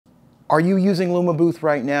Are you using Lumabooth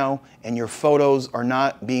right now and your photos are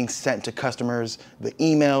not being sent to customers, the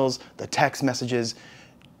emails, the text messages?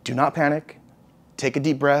 Do not panic. Take a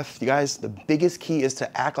deep breath. You guys, the biggest key is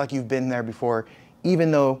to act like you've been there before,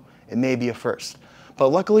 even though it may be a first. But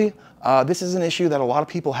luckily, this is an issue that a lot of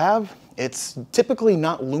people have. It's typically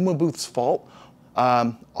not Lumabooth's fault.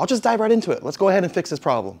 I'll just dive right into it. Let's go ahead and fix this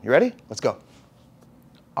problem. You ready? Let's go.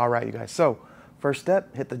 All right, you guys. So first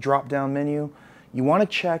step, hit the drop-down menu. You want to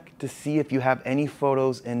check to see if you have any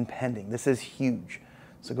photos in pending. This is huge.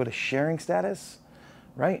 So go to sharing status,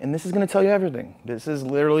 right? And this is going to tell you everything. This is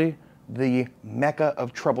literally the mecca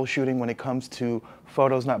of troubleshooting when it comes to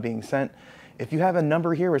photos not being sent. If you have a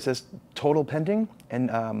number here where it says total pending,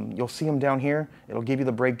 and you'll see them down here, it'll give you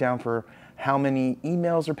the breakdown for how many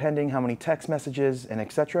emails are pending, how many text messages, and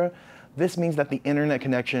etc. This means that the internet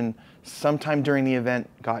connection sometime during the event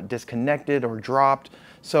got disconnected or dropped.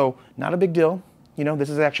 So not a big deal. You know, this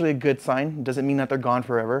is actually a good sign. It doesn't mean that they're gone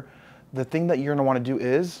forever. The thing that you're gonna wanna do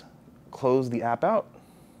is close the app out,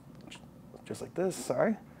 just like this,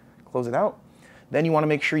 sorry. Close it out. Then you wanna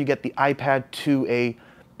make sure you get the iPad to a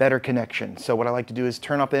better connection. So what I like to do is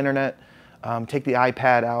turn off the internet, take the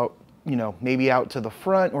iPad out, you know, maybe out to the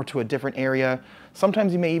front or to a different area.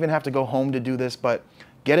 Sometimes you may even have to go home to do this, but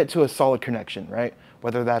get it to a solid connection, right?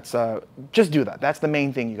 Whether that's, just do that. That's the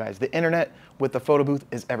main thing, you guys. The internet with the photo booth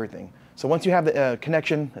is everything. So once you have the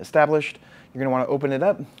connection established, you're gonna wanna open it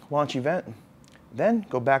up, launch event, then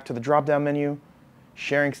go back to the drop-down menu,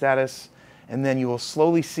 sharing status, and then you will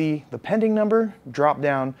slowly see the pending number drop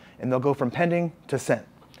down, and they'll go from pending to sent.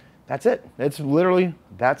 That's it. It's literally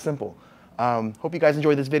that simple. Hope you guys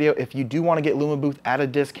enjoyed this video. If you do wanna get Lumabooth at a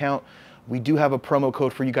discount, we do have a promo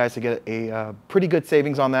code for you guys to get a pretty good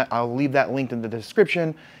savings on that. I'll leave that linked in the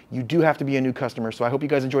description. You do have to be a new customer. So I hope you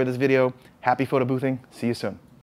guys enjoyed this video. Happy photo boothing. See you soon.